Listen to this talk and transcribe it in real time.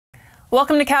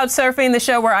Welcome to Couch Surfing, the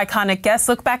show where iconic guests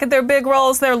look back at their big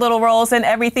roles, their little roles, and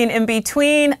everything in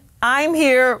between. I'm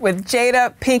here with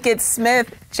Jada Pinkett Smith.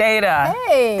 Jada,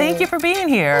 hey. Thank you for being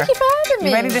here. Thank you for having me.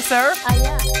 You ready to surf? I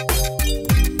am.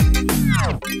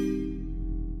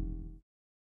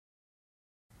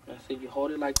 So you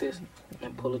hold it like this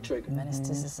and pull the trigger. Menace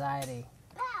II Society.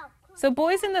 So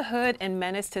Boys in the Hood and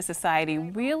Menace II Society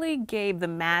really gave the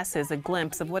masses a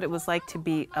glimpse of what it was like to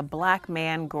be a black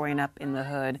man growing up in the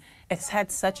hood. It's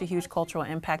had such a huge cultural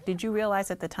impact. Did you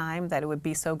realize at the time that it would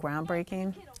be so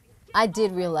groundbreaking? I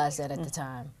did realize that at the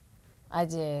time. I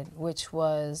did, which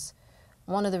was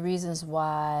one of the reasons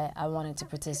why I wanted to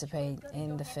participate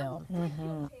in the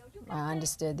film. I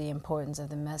understood the importance of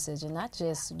the message, and not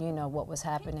just, you know, what was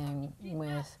happening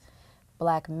with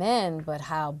black men, but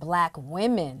how black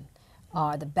women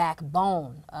are the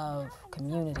backbone of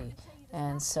community.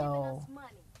 And so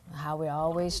how we're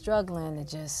always struggling to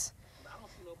just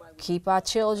keep our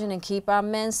children and keep our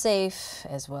men safe,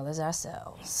 as well as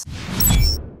ourselves.